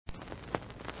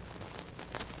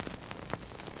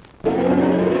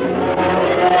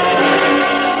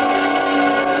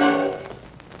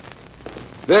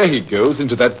There he goes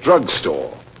into that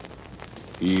drugstore.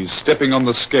 He's stepping on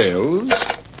the scales.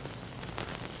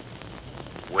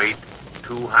 Weight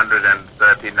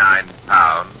 239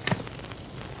 pounds.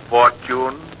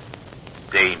 Fortune,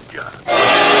 danger.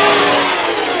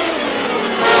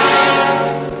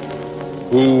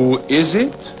 Who is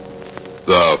it?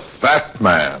 The Fat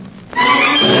Man.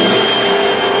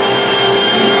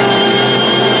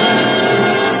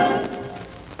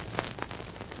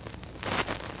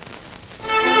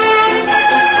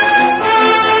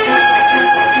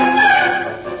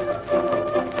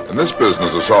 In this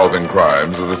business of solving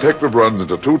crimes, the detective runs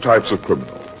into two types of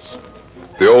criminals.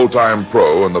 The old-time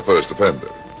pro and the first offender.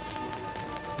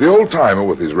 The old-timer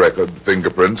with his record,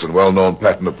 fingerprints, and well-known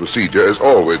pattern of procedure is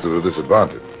always at a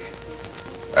disadvantage.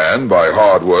 And by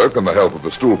hard work and the help of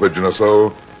a stool pigeon or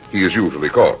so, he is usually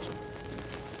caught.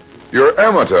 Your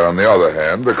amateur, on the other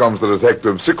hand, becomes the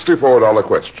detective's $64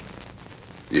 question.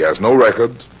 He has no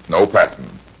record, no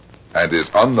pattern, and is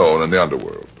unknown in the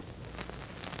underworld.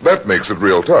 That makes it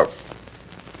real tough,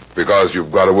 because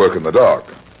you've got to work in the dark.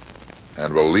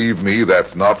 And believe me,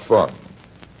 that's not fun.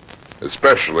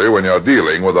 Especially when you're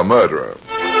dealing with a murderer.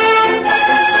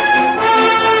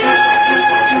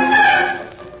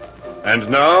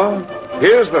 And now,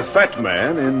 here's the Fat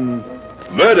Man in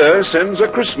Murder Sends a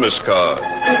Christmas Card.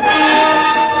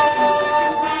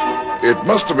 It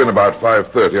must have been about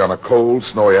 5:30 on a cold,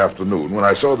 snowy afternoon when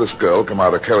I saw this girl come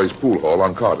out of Kelly's pool hall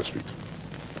on Carter Street.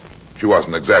 She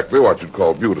wasn't exactly what you'd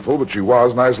call beautiful, but she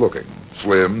was nice-looking,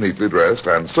 slim, neatly dressed,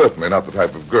 and certainly not the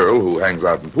type of girl who hangs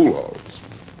out in pool halls.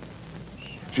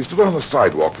 She stood on the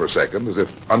sidewalk for a second, as if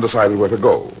undecided where to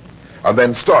go, and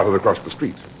then started across the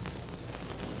street.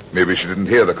 Maybe she didn't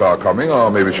hear the car coming,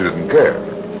 or maybe she didn't care.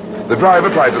 The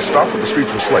driver tried to stop, but the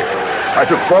streets were slick. I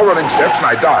took 4 running steps, and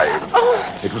I dived.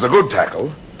 Oh. It was a good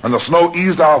tackle, and the snow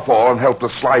eased our fall and helped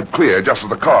us slide clear just as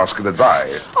the car skidded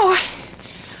by. Oh,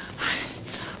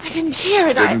 I didn't hear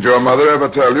it. Didn't your mother ever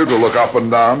tell you to look up and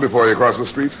down before you cross the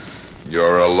street?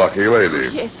 You're a lucky lady.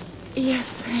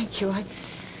 Yes, thank you.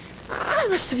 I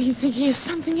must have been thinking of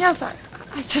something else. I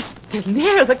just didn't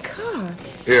hear the car.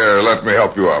 Here, let me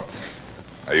help you up.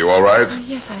 Are you all right?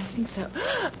 Yes, I think so.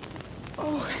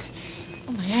 Oh,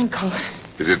 my ankle.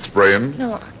 Is it sprained?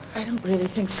 No, I don't really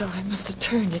think so. I must have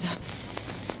turned it.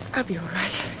 I'll be all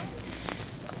right.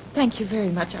 Thank you very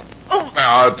much.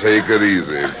 Now, take it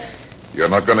easy. You're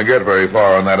not going to get very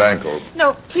far on that ankle.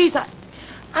 No, please,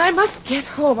 I must get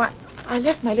home. I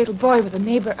left my little boy with a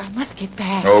neighbor. I must get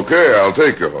back. Okay, I'll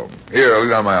take you home. Here,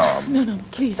 lean on my arm. No,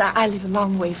 please, I live a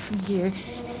long way from here.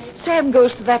 Sam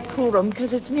goes to that pool room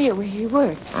because it's near where he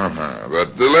works.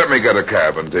 But let me get a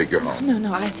cab and take you home.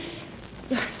 No,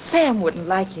 Sam wouldn't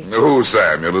like it. Who's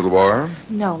Sam, your little boy?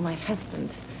 No, my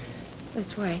husband.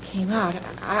 That's why I came out.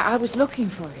 I was looking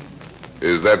for him.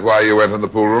 Is that why you went in the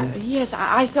pool room? Yes,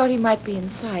 I thought he might be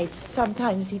inside.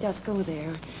 Sometimes he does go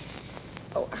there.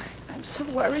 Oh, I'm so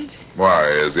worried. Why,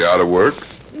 is he out of work?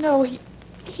 No,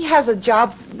 he has a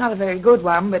job, not a very good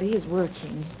one, but he is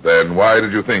working. Then why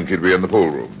did you think he'd be in the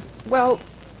pool room? Well,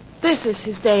 this is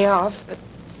his day off, but...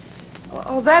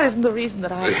 Oh, that isn't the reason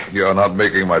that I... You're not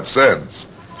making much sense.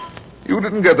 You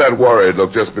didn't get that worried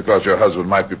look just because your husband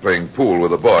might be playing pool with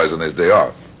the boys on his day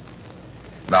off.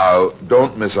 Now,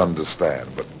 don't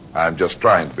misunderstand, but I'm just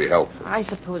trying to be helpful. I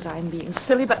suppose I'm being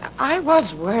silly, but I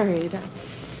was worried.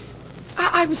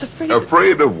 I was afraid...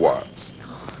 Afraid of what?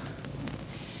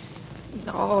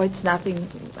 No, it's nothing.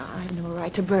 I've no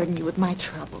right to burden you with my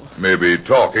trouble. Maybe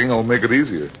talking will make it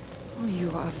easier. Oh,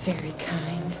 you are very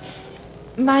kind.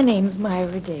 My name's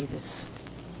Myra Davis.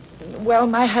 Well,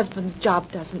 my husband's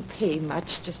job doesn't pay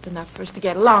much, just enough for us to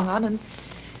get along on, and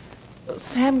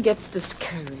Sam gets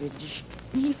discouraged.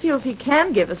 He feels he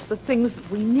can give us the things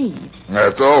that we need.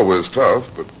 That's always tough,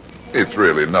 but it's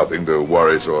really nothing to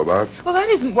worry so about. Well, that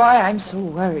isn't why I'm so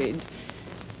worried.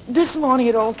 This morning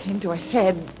it all came to a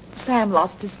head. Sam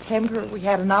lost his temper. We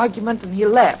had an argument, and he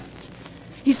left.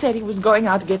 He said he was going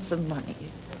out to get some money.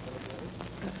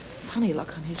 A funny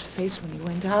look on his face when he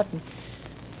went out, and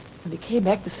when he came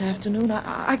back this afternoon,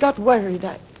 I got worried.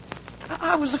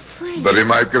 I was afraid. That he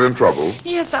might get in trouble?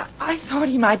 Yes, I thought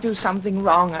he might do something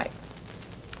wrong.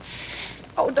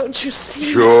 Oh, don't you see?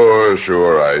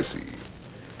 Sure, I see.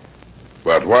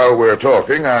 But while we're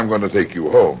talking, I'm going to take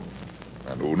you home.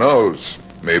 And who knows,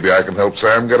 maybe I can help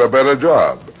Sam get a better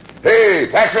job. Hey,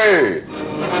 taxi!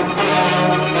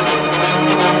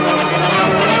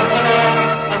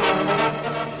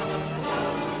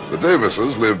 The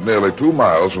Davises lived nearly 2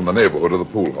 miles from the neighborhood of the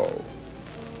pool hall.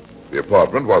 The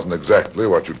apartment wasn't exactly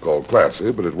what you'd call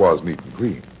classy, but it was neat and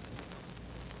clean.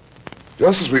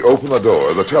 Just as we opened the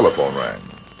door, the telephone rang.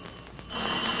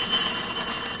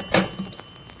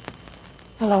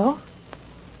 Hello?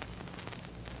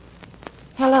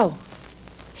 Hello?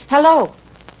 Hello?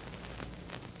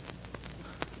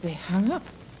 They hung up.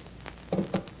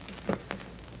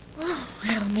 Oh,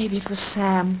 well, maybe it was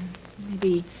Sam.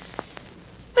 Maybe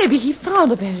he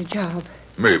found a better job.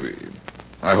 Maybe.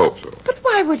 I hope so. But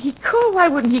why would he call? Why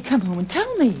wouldn't he come home and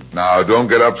tell me? Now, don't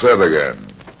get upset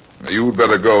again. You'd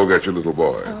better go get your little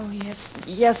boy. Oh, yes.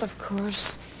 Yes, of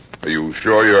course. Are you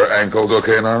sure your ankle's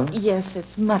okay now? Yes,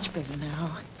 it's much better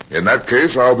now. In that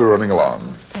case, I'll be running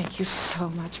along. Thank you so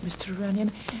much, Mr.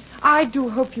 Runyon. I do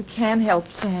hope you can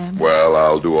help Sam. Well,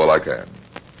 I'll do all I can.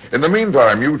 In the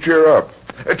meantime, you cheer up.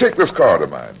 Take this card of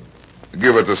mine.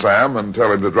 Give it to Sam and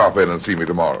tell him to drop in and see me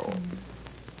tomorrow.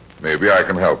 Maybe I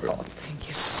can help him. Oh, thank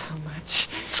you so much.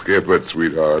 Skip it,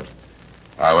 sweetheart.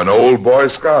 I'm an old Boy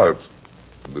Scout.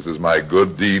 This is my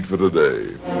good deed for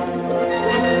today.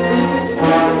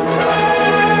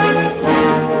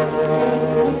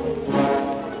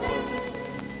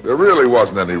 There really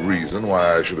wasn't any reason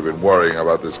why I should have been worrying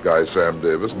about this guy, Sam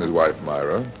Davis, and his wife,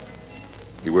 Myra.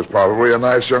 He was probably a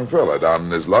nice young fella, down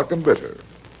in his luck and bitter.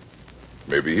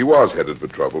 Maybe he was headed for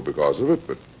trouble because of it,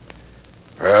 but,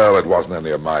 well, it wasn't any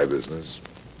of my business.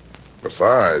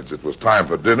 Besides, it was time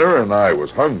for dinner, and I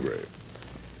was hungry.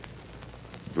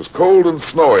 It was cold and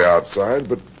snowy outside,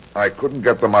 but I couldn't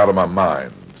get them out of my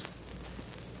mind.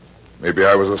 Maybe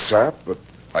I was a sap, but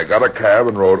I got a cab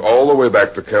and rode all the way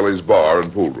back to Kelly's bar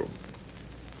and pool room.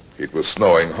 It was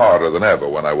snowing harder than ever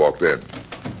when I walked in.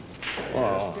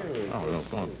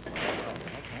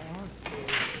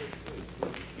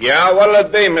 Yeah, what'll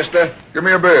it be, mister? Give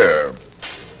me a beer.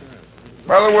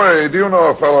 By the way, do you know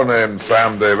a fellow named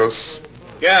Sam Davis?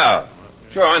 Yeah,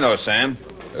 sure, I know Sam.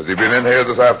 Has he been in here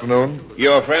this afternoon?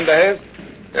 You a friend of his?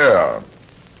 Yeah.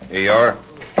 Here you are.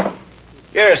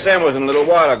 Yeah, Sam was in a little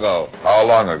while ago. How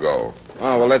long ago?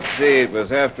 Oh, well, let's see. It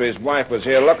was after his wife was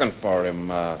here looking for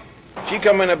him. She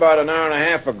come in about an hour and a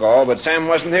half ago, but Sam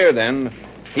wasn't here then.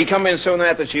 He come in soon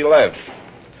after she left.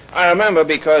 I remember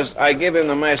because I gave him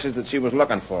the message that she was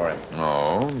looking for him.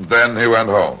 Oh, then he went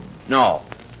home. No.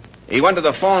 He went to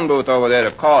the phone booth over there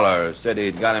to call her. Said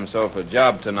he'd got himself a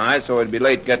job tonight, so he'd be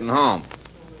late getting home.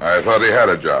 I thought he had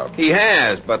a job. He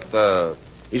has, but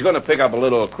he's going to pick up a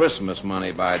little Christmas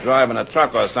money by driving a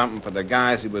truck or something for the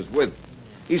guys he was with.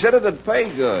 He said it'd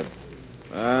pay good.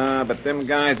 But them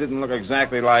guys didn't look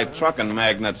exactly like trucking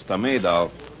magnates to me, though.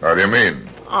 How do you mean?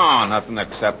 Oh, nothing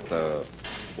except,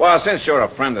 well, since you're a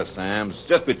friend of Sam's,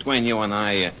 just between you and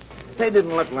I, they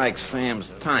didn't look like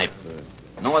Sam's type.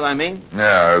 Know what I mean?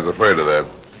 Yeah, I was afraid of that.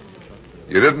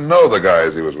 You didn't know the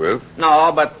guys he was with?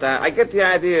 No, but I get the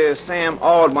idea Sam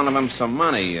owed one of them some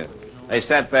money. They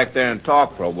sat back there and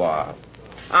talked for a while.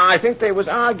 I think they was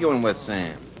arguing with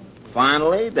Sam.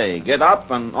 Finally, they get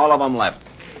up and all of them left.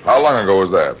 How long ago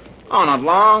was that? Oh, not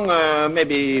long.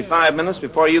 Maybe 5 minutes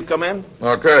before you come in.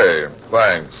 Okay,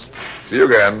 thanks. See you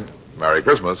again. Merry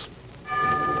Christmas.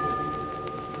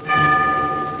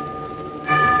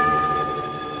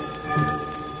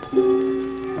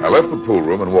 I left the pool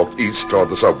room and walked east toward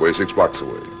the subway 6 blocks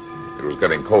away. It was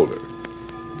getting colder.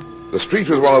 The street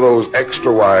was one of those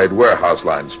extra-wide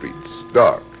warehouse-lined streets,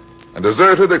 dark, and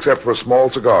deserted except for a small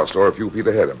cigar store a few feet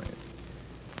ahead of me.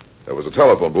 There was a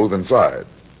telephone booth inside.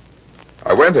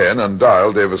 I went in and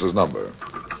dialed Davis's number.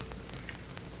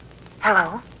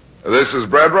 Hello? This is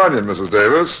Brad Runyon, Mrs.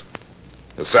 Davis.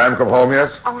 Has Sam come home yet?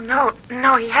 Oh, no,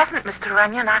 he hasn't, Mr.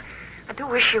 Runyon. I do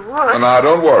wish you would. Now,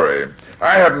 don't worry.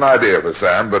 I had an idea for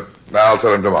Sam, but I'll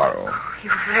tell him tomorrow. Oh,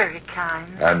 you're very kind.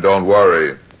 And don't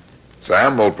worry.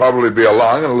 Sam will probably be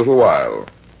along in a little while.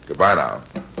 Goodbye now.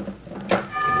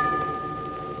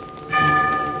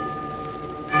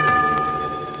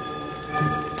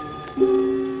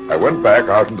 I went back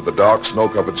out into the dark,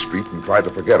 snow-covered street and tried to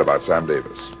forget about Sam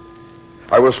Davis.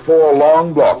 I was 4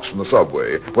 long blocks from the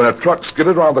subway when a truck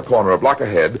skidded around the corner a block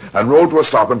ahead and rolled to a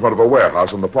stop in front of a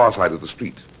warehouse on the far side of the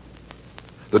street.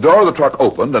 The door of the truck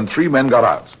opened and 3 men got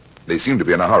out. They seemed to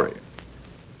be in a hurry.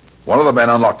 One of the men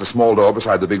unlocked a small door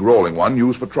beside the big rolling one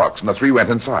used for trucks, and the 3 went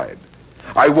inside.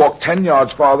 I walked 10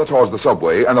 yards farther towards the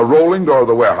subway, and the rolling door of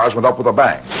the warehouse went up with a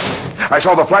bang. I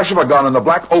saw the flash of a gun in the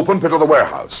black open pit of the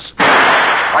warehouse.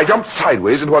 I jumped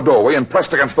sideways into a doorway and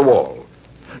pressed against the wall.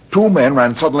 2 men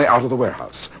ran suddenly out of the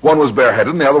warehouse. One was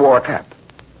bareheaded and the other wore a cap.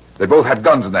 They both had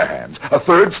guns in their hands. A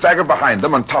third staggered behind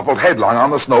them and toppled headlong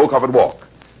on the snow-covered walk.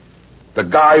 The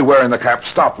guy wearing the cap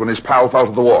stopped when his pal fell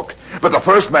to the walk. But the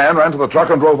first man ran to the truck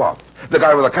and drove off. The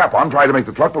guy with the cap on tried to make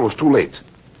the truck, but was too late.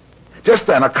 Just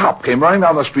then, a cop came running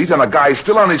down the street, and a guy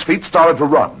still on his feet started to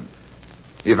run.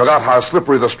 He forgot how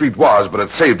slippery the street was, but it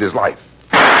saved his life.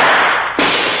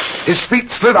 His feet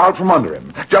slid out from under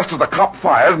him, just as the cop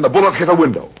fired and the bullet hit a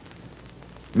window.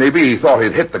 Maybe he thought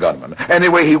he'd hit the gunman.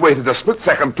 Anyway, he waited a split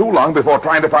second too long before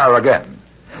trying to fire again.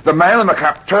 The man in the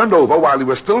cap turned over while he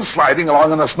was still sliding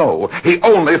along in the snow. He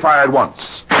only fired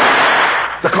once.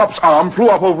 The cop's arm flew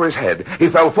up over his head. He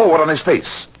fell forward on his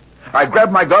face. I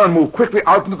grabbed my gun and moved quickly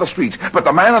out into the street, but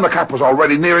the man in the cap was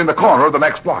already nearing the corner of the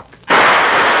next block.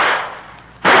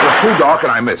 It was too dark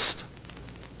and I missed.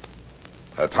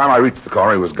 By the time I reached the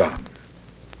corner, he was gone.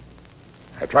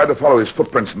 I tried to follow his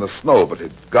footprints in the snow, but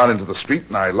he'd gone into the street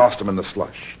and I lost him in the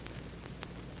slush.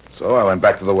 So I went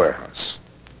back to the warehouse.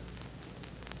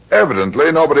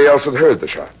 Evidently, nobody else had heard the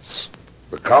shots.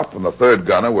 The cop and the third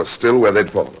gunner were still where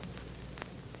they'd fallen.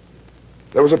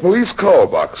 There was a police call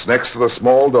box next to the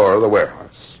small door of the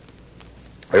warehouse.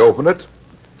 I opened it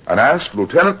and asked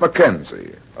Lieutenant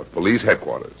Mackenzie of police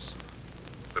headquarters.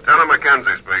 Lieutenant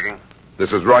Mackenzie speaking.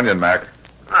 This is Runyon, Mac.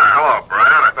 Hello, Brad.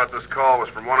 I thought this call was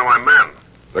from one of my men.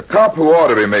 The cop who ought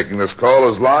to be making this call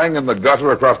is lying in the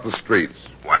gutter across the street.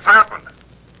 What's happened?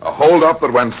 A holdup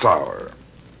that went sour.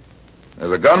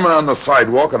 There's a gunman on the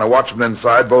sidewalk and a watchman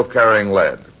inside, both carrying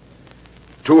lead.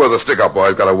 2 of the stick-up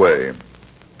boys got away.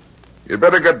 You'd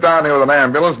better get down here with an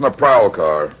ambulance and a prowl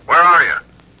car. Where are you?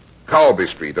 Colby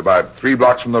Street, about 3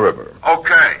 blocks from the river.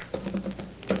 Okay.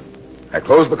 I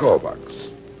closed the call box.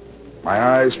 My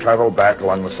eyes traveled back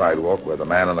along the sidewalk where the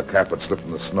man in the cap had slipped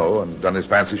in the snow and done his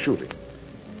fancy shooting.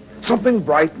 Something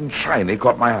bright and shiny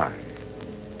caught my eye.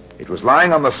 It was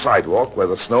lying on the sidewalk where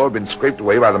the snow had been scraped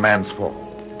away by the man's fall.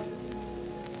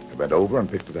 I bent over and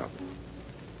picked it up.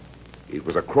 It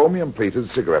was a chromium-plated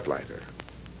cigarette lighter.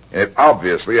 It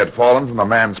obviously had fallen from the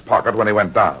man's pocket when he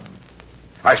went down.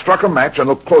 I struck a match and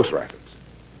looked closer at it.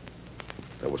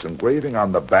 There was engraving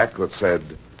on the back that said,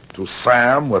 "To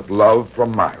Sam with love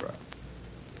from Myra."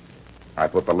 I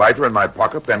put the lighter in my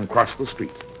pocket, then crossed the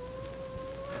street.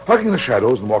 Hugging the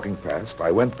shadows and walking fast,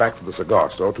 I went back to the cigar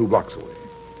store 2 blocks away.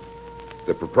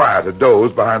 The proprietor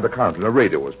dozed behind the counter and a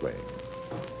radio was playing.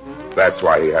 That's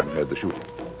why he hadn't heard the shooting.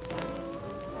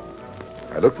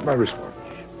 I looked at my wristwatch.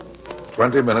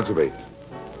 20 minutes of 8.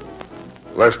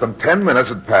 Less than 10 minutes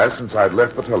had passed since I'd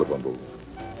left the telephone booth.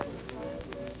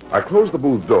 I closed the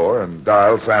booth door and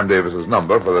dialed Sam Davis's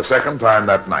number for the second time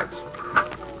that night.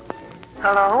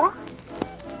 Hello?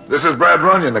 This is Brad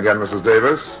Runyon again, Mrs.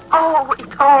 Davis. Oh,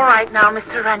 it's all right now,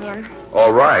 Mr. Runyon.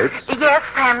 All right. Yes,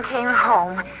 Sam came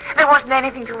home. There wasn't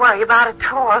anything to worry about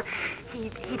at all.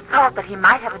 He thought that he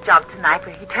might have a job tonight,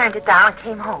 but he turned it down and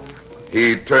came home.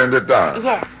 He turned it down?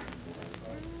 Yes.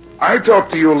 I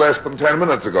talked to you less than 10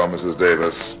 minutes ago, Mrs.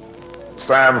 Davis.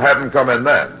 Sam hadn't come in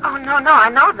then. Oh, no, I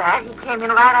know that. He came in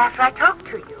right after I talked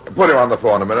to you. Put him on the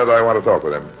phone a minute. I want to talk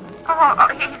with him. Oh,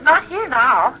 he's not here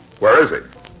now. Where is he?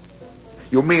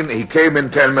 You mean he came in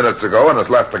 10 minutes ago and has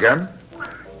left again?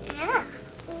 Yes.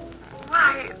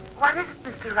 Why, what is it,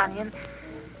 Mr. Runyon?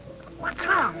 What's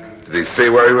wrong? Did he say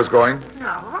where he was going?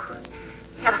 No.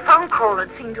 He had a phone call that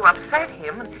seemed to upset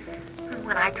him. And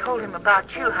when I told him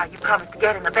about you, how you promised to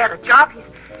get him a better job,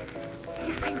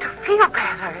 he seemed to feel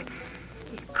better.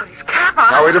 He put his cap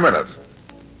on. Now, wait a minute.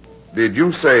 Did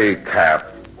you say cap?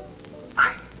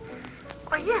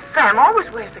 Well, yes, Sam always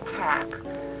wears a cap.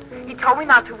 He told me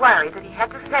not to worry, that he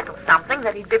had to settle something,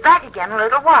 that he'd be back again in a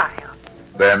little while.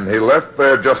 Then he left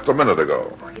there just a minute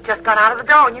ago. Well, he just got out of the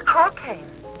door when your call came.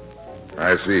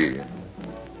 I see.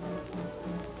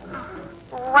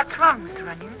 What's wrong, Mr.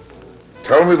 Runyon?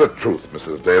 Tell me the truth,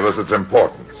 Mrs. Davis. It's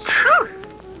important. Truth?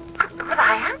 But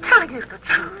I am telling you the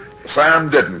truth. Sam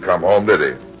didn't come home, did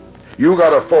he? You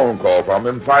got a phone call from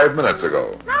him 5 minutes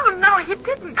ago. No, he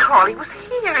didn't call. He was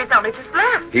here. He's only just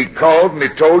left. He called and he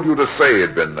told you to say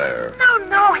he'd been there.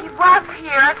 No, he was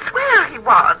here. I swear he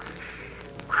was.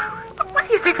 What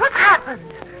do you think? What's happened?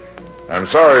 I'm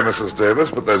sorry, Mrs. Davis,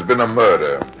 but there's been a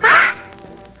murder. What?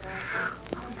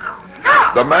 Oh,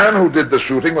 no. The man who did the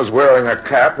shooting was wearing a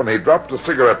cap and he dropped a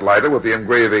cigarette lighter with the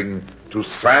engraving, "To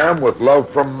Sam with love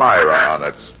from Myra" on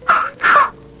it. Oh,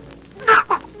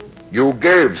 no. You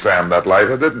gave Sam that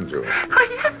lighter, didn't you? Oh,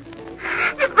 yes.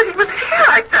 Yes, but he was here,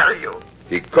 I tell you.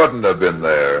 He couldn't have been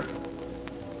there.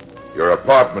 Your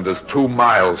apartment is 2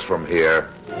 miles from here.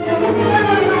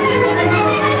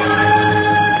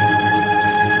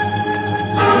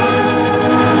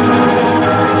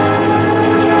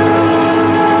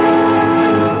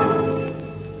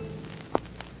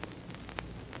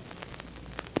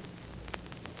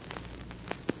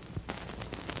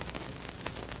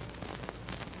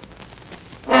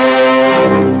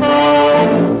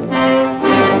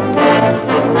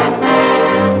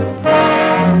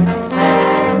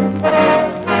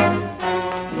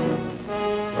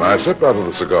 stepped out of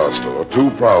the cigar store,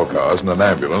 2 prowl cars and an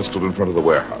ambulance stood in front of the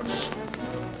warehouse.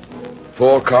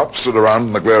 4 cops stood around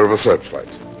in the glare of a searchlight.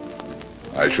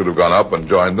 I should have gone up and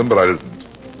joined them, but I didn't.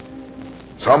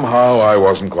 Somehow I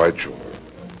wasn't quite sure.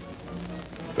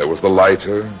 There was the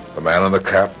lighter, the man in the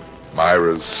cap,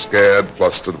 Myra's scared,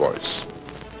 flustered voice.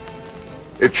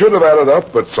 It should have added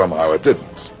up, but somehow it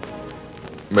didn't.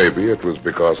 Maybe it was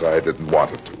because I didn't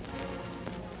want it to.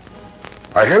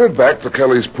 I headed back to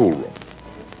Kelly's pool room.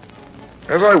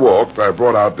 As I walked, I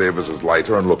brought out Davis's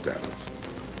lighter and looked at it.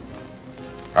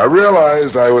 I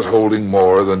realized I was holding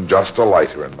more than just a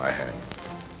lighter in my hand.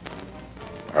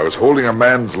 I was holding a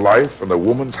man's life and a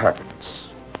woman's happiness.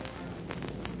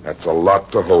 That's a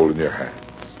lot to hold in your hands.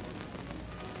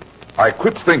 I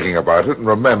quit thinking about it and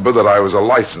remembered that I was a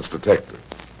licensed detective.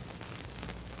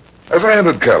 As I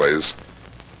entered Kelly's,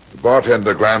 the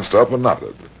bartender glanced up and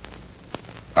nodded.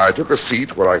 I took a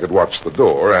seat where I could watch the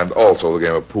door and also the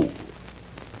game of pool.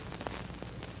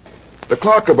 The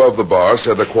clock above the bar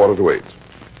said 7:45.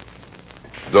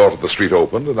 The door to the street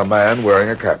opened and a man wearing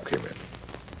a cap came in.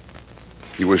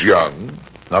 He was young,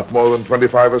 not more than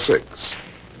 25 or 6.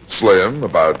 Slim,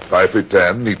 about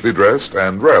 5'10", neatly dressed,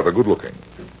 and rather good-looking.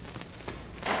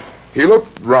 He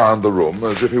looked round the room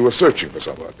as if he were searching for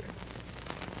somebody.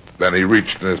 Then he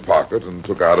reached in his pocket and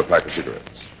took out a pack of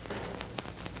cigarettes.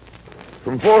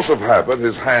 From force of habit,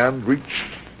 his hand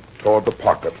reached toward the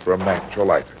pocket for a match or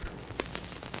lighter,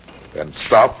 then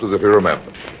stopped as if he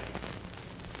remembered.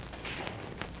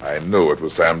 I knew it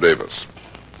was Sam Davis.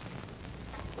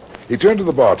 He turned to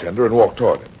the bartender and walked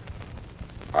toward him.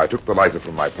 I took the lighter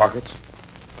from my pocket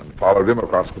and followed him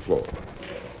across the floor.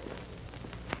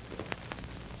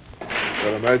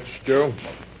 Got a match, Joe?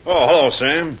 Oh, hello,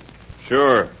 Sam.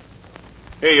 Sure.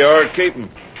 Here you are. Keep 'em.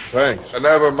 Thanks.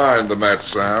 Never mind the match,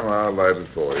 Sam. I'll light it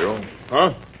for you.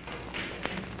 Huh?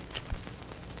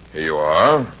 Here you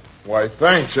are. Why,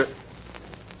 thanks.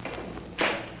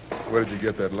 Where did you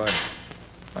get that light?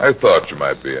 I thought you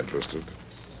might be interested.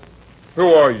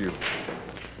 Who are you?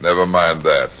 Never mind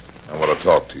that. I want to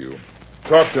talk to you.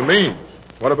 Talk to me.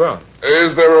 What about?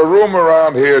 Is there a room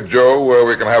around here, Joe, where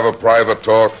we can have a private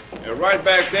talk? You're right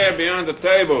back there beyond the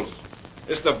tables.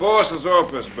 It's the boss's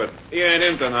office, but he ain't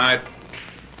in tonight.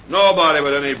 Nobody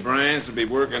with any brains will be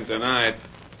working tonight.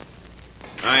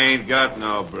 I ain't got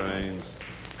no brains.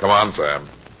 Come on, Sam.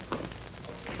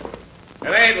 It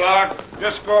ain't locked.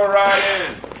 Just go right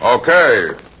in.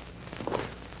 Okay.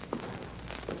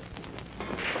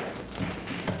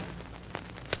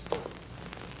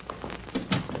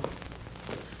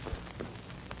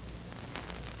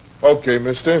 Okay,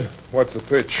 mister. What's the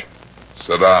pitch?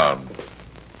 Sit down.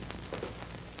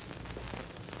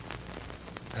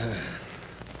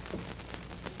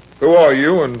 Who are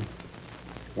you, and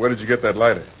where did you get that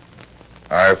lighter?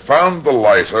 I found the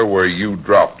lighter where you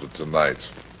dropped it tonight.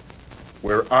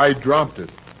 Where I dropped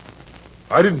it.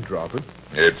 I didn't drop it.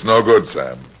 It's no good,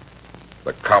 Sam.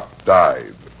 The cop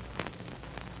died.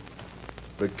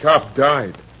 The cop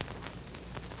died.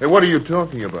 Hey, what are you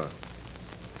talking about?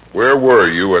 Where were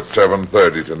you at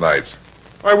 7:30 tonight?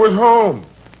 I was home.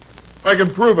 I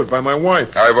can prove it by my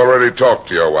wife. I've already talked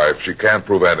to your wife. She can't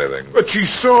prove anything. But she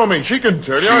saw me. She can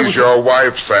tell you. She's your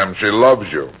wife, Sam. She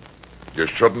loves you. You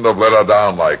shouldn't have let her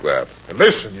down like that. And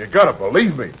listen, you gotta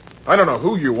believe me. I don't know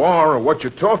who you are or what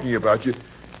you're talking about. You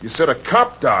said a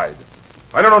cop died.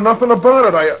 I don't know nothing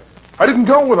about it. I didn't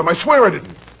go with him. I swear I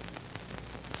didn't.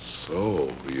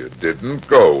 So, you didn't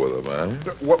go with him,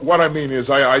 eh? What I mean is,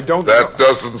 I don't... That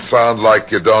doesn't sound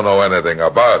like you don't know anything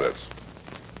about it.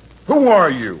 Who are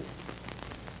you?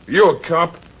 You a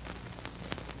cop?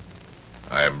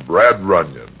 I'm Brad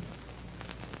Runyon.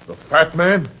 The fat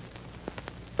man?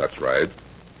 That's right.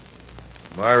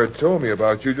 Myra told me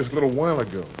about you just a little while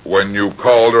ago. When you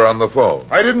called her on the phone.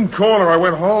 I didn't call her. I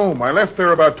went home. I left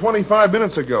there about 25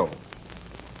 minutes ago.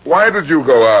 Why did you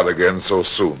go out again so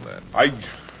soon, then?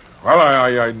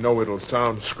 I know it'll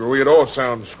sound screwy. It all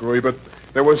sounds screwy, but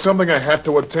there was something I had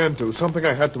to attend to, something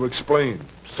I had to explain.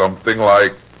 Something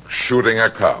like shooting a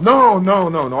cop. No.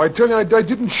 I tell you, I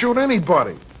didn't shoot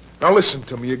anybody. Now, listen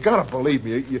to me. You gotta believe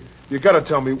me. You gotta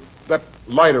tell me, that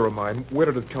lighter of mine, where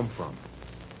did it come from?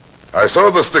 I saw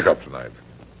the stick-up tonight.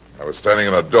 I was standing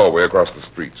in a doorway across the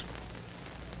street.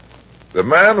 The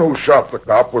man who shot the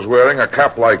cop was wearing a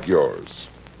cap like yours.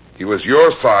 He was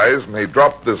your size, and he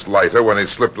dropped this lighter when he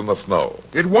slipped in the snow.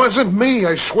 It wasn't me.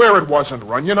 I swear it wasn't,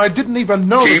 Runyon. I didn't even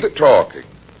know... Keep talking.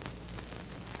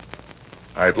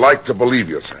 I'd like to believe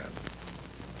you, Sam.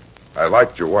 I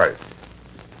liked your wife.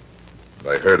 And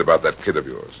I heard about that kid of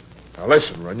yours. Now,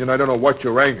 listen, Runyon, I don't know what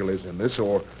your angle is in this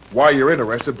or why you're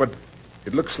interested, but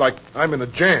it looks like I'm in a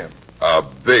jam. A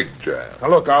big jam. Now,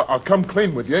 look, I'll come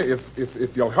clean with you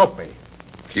if you'll help me.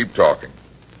 Keep talking.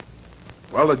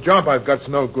 Well, the job I've got's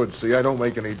no good, see? I don't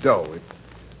make any dough.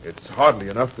 It's hardly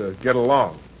enough to get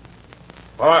along.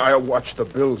 Well, I watched the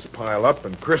bills pile up,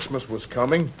 and Christmas was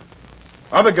coming.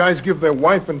 Other guys give their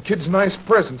wife and kids nice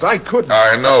presents. I couldn't.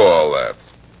 I know all that.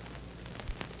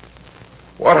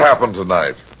 What happened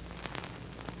tonight?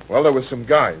 Well, there were some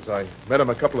guys. I met them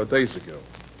a couple of days ago.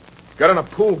 Got in a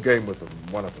pool game with them,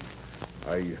 one of them.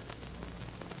 I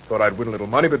thought I'd win a little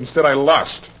money, but instead I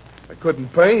lost. I couldn't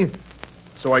pay,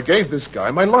 so I gave this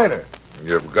guy my lighter.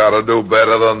 You've got to do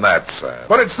better than that, Sam.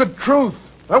 But it's the truth.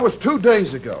 That was 2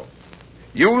 days ago.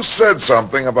 You said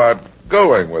something about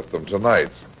going with them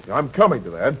tonight. I'm coming to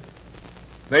that.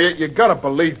 Now, you gotta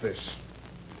believe this.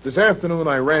 This afternoon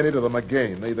I ran into them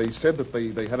again. They said that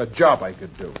they had a job I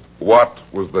could do. What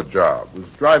was the job? I was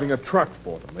driving a truck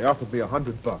for them. They offered me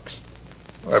 $100.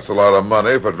 That's a lot of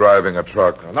money for driving a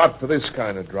truck. Now, not for this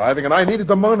kind of driving, and I needed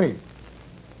the money.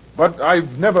 But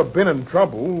I've never been in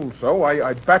trouble, so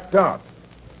I backed out.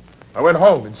 I went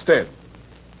home instead.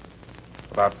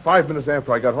 About 5 minutes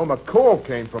after I got home, a call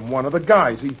came from one of the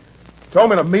guys. He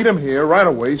told me to meet him here right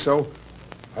away, so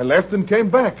I left and came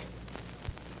back.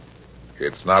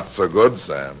 It's not so good,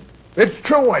 Sam. It's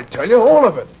true, I tell you, all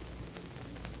of it.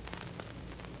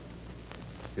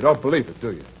 You don't believe it,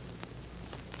 do you?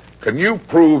 Can you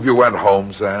prove you went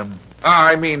home, Sam?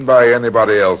 I mean by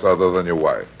anybody else other than your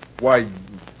wife. Why,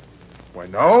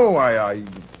 no, I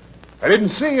didn't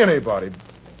see anybody.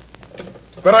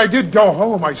 But I did go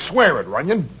home, I swear it,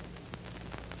 Runyon.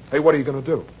 Hey, what are you going to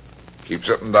do? Keep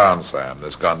sitting down, Sam.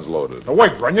 This gun's loaded. Now,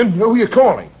 wait, Runyon. Who are you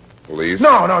calling? Police?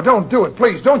 No, don't do it,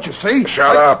 please. Don't you see?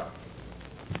 Shut up.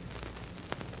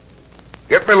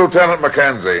 Get me Lieutenant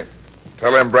Mackenzie.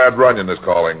 Tell him Brad Runyon is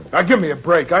calling. Now, give me a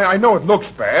break. I know it looks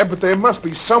bad, but there must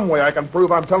be some way I can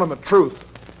prove I'm telling the truth.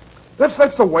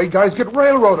 That's the way guys get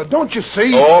railroaded, don't you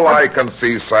see? All I can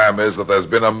see, Sam, is that there's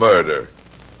been a murder.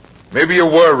 Maybe you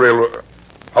were railroaded.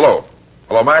 Hello?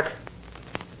 Hello, Mac?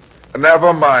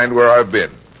 Never mind where I've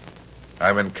been.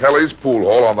 I'm in Kelly's pool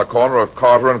hall on the corner of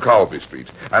Carter and Colby Street,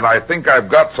 and I think I've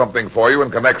got something for you in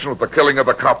connection with the killing of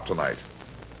the cop tonight.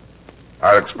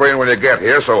 I'll explain when you get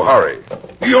here, so hurry.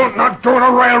 You're not going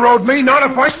to railroad me,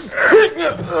 not if I...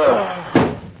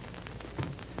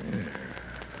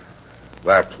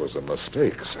 That was a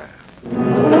mistake, Sam.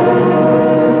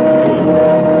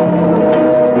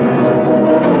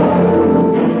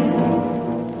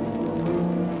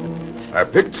 I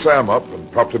picked Sam up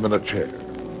and propped him in a chair.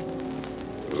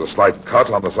 There was a slight cut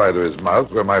on the side of his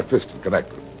mouth where my fist had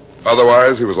connected.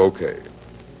 Otherwise, he was okay.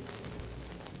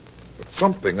 But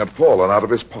something had fallen out of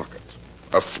his pocket.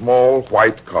 A small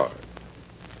white card.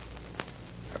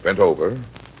 I bent over,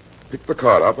 picked the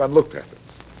card up, and looked at it.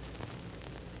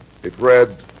 It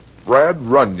read, Brad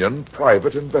Runyon,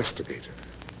 Private Investigator.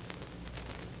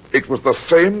 It was the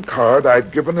same card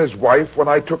I'd given his wife when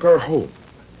I took her home.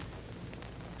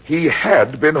 He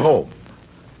had been home.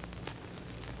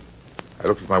 I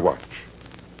looked at my watch.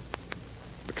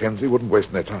 Mackenzie wouldn't waste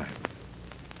any time.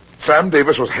 Sam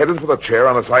Davis was headed for the chair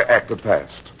unless I acted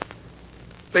fast.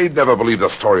 They'd never believe the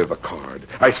story of the card.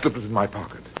 I slipped it in my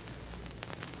pocket.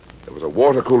 There was a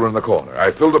water cooler in the corner.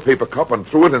 I filled a paper cup and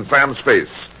threw it in Sam's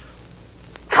face.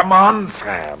 Come on,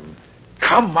 Sam.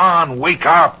 Come on, wake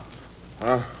up.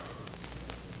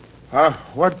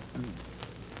 What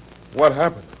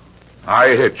happened? I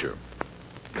hit you.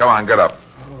 Come on, get up.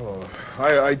 Oh,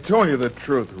 I told you the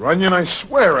truth, Runyon. I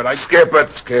swear it. Skip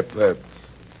it.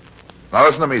 Now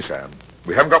listen to me, Sam.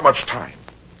 We haven't got much time.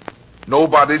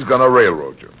 Nobody's gonna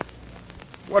railroad you.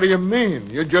 What do you mean?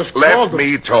 You just Let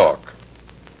me talk.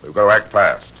 We've got to act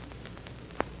fast.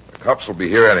 The cops will be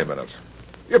here any minute.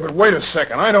 Yeah, but wait a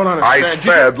second. I don't understand. I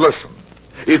said, listen.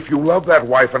 If you love that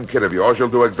wife and kid of yours, you'll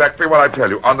do exactly what I tell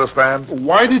you. Understand?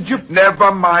 Why did you...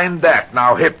 Never mind that.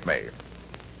 Now hit me.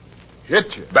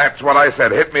 Hit you? That's what I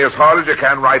said. Hit me as hard as you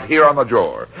can right here on the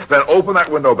jaw. Then open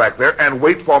that window back there and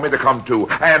wait for me to come to.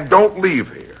 And don't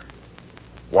leave here.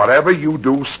 Whatever you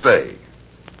do, stay.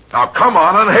 Now come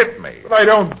on and hit me. But I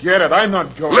don't get it. I'm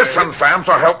not going... Listen, Sam,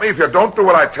 so help me. If you don't do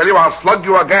what I tell you, I'll slug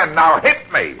you again. Now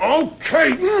hit me.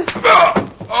 Okay.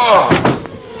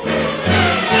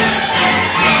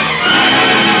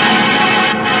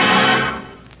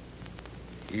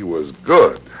 He was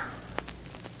good.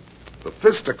 The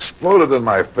fist exploded in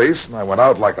my face, and I went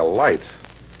out like a light.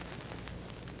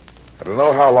 I don't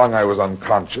know how long I was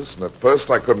unconscious, and at first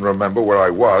I couldn't remember where I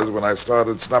was when I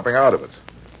started snapping out of it.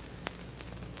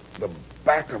 The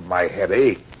back of my head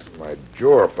ached, and my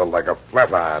jaw felt like a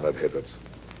flat iron had hit it.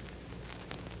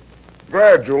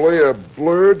 Gradually, a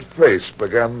blurred face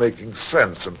began making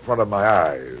sense in front of my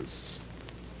eyes.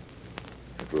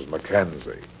 It was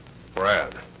Mackenzie.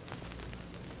 Brad.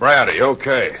 Brad, are you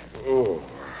okay? Oh,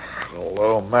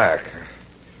 hello, Mac.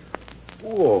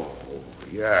 Whoa,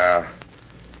 yeah.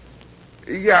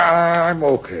 Yeah, I'm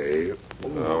okay.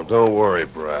 No, don't worry,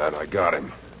 Brad. I got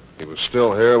him. He was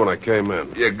still here when I came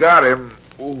in. You got him?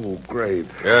 Oh, great.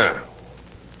 Yeah.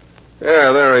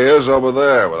 Yeah, there he is over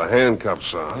there with the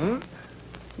handcuffs on.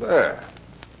 There.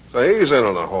 So he's in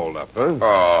on the holdup, huh?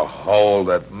 Oh, hold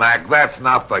it, Mac. That's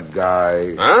not the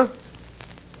guy. Huh?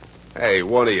 Hey,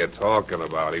 what are you talking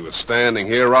about? He was standing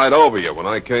here right over you when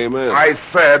I came in. I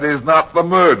said he's not the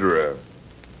murderer.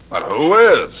 But who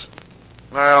is?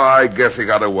 Well, I guess he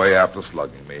got away after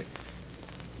slugging me.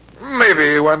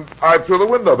 Maybe he went out through the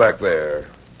window back there.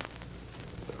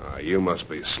 You must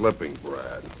be slipping,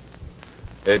 Brad.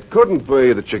 It couldn't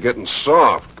be that you're getting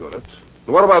soft, could it?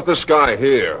 What about this guy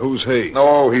here? Who's he?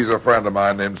 Oh, he's a friend of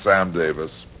mine named Sam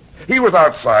Davis. He was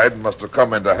outside and must have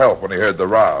come in to help when he heard the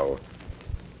row.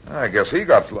 I guess he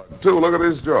got slugged, too. Look at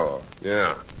his jaw.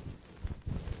 Yeah.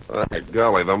 By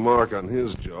golly, the mark on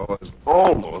his jaw is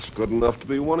almost good enough to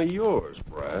be one of yours,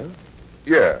 Brad.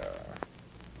 Yeah.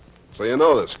 So you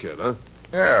know this kid, huh?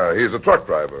 Yeah, he's a truck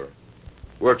driver.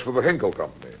 Works for the Hinkle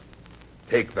Company.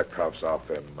 Take the cuffs off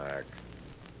him, Mac.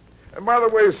 And by the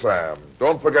way, Sam,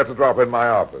 don't forget to drop in my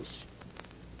office.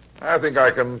 I think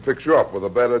I can fix you up with a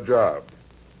better job.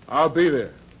 I'll be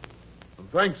there.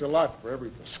 And thanks a lot for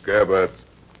everything. Scabbard.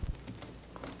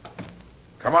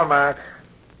 Come on, Mac.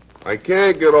 I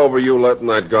can't get over you letting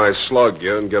that guy slug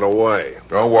you and get away.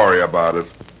 Don't worry about it.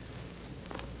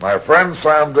 My friend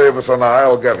Sam Davis and I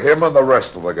will get him and the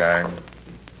rest of the gang.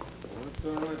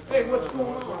 Hey, what's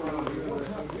going on?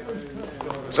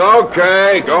 It's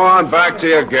okay. Go on back to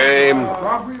your game.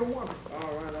 Robbery or what?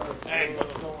 Hey,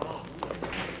 what's going on?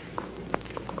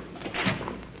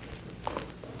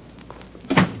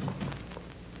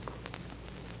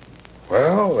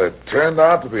 Well, it turned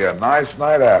out to be a nice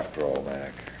night after all,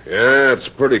 Mac. Yeah, it's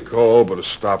pretty cold, but it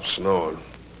stopped snowing.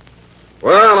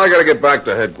 Well, I gotta get back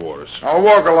to headquarters. I'll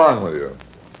walk along with you.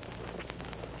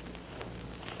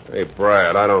 Hey,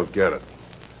 Brad, I don't get it.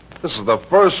 This is the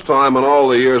first time in all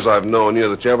the years I've known you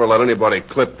that you ever let anybody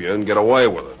clip you and get away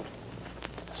with it.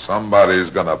 Somebody's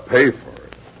gonna pay for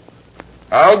it.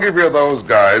 I'll give you those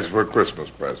guys for Christmas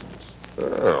presents.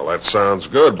 Well, that sounds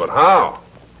good, but how?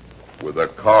 With a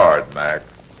card, Mac.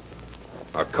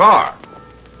 A card?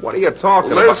 What are you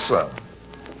talking about? Listen.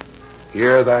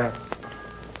 Hear that?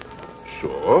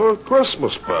 Sure,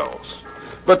 Christmas bells.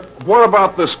 But what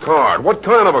about this card? What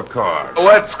kind of a card?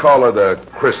 Let's call it a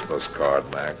Christmas card,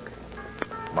 Mac.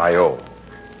 My own.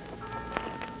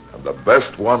 And the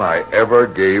best one I ever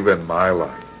gave in my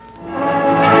life.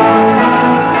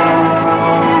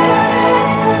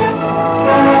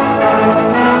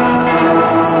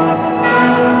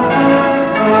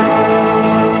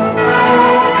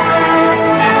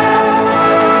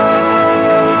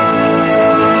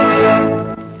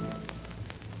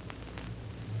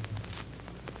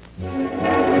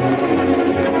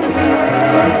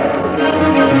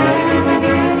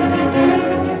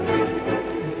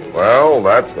 Well,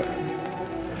 that's that.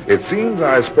 It seems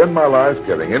I spend my life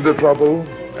getting into trouble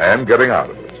and getting out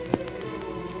of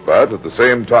it. But at the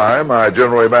same time, I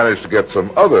generally manage to get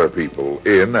some other people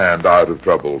in and out of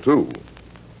trouble, too.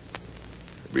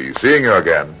 Be seeing you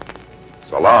again.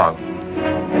 So long.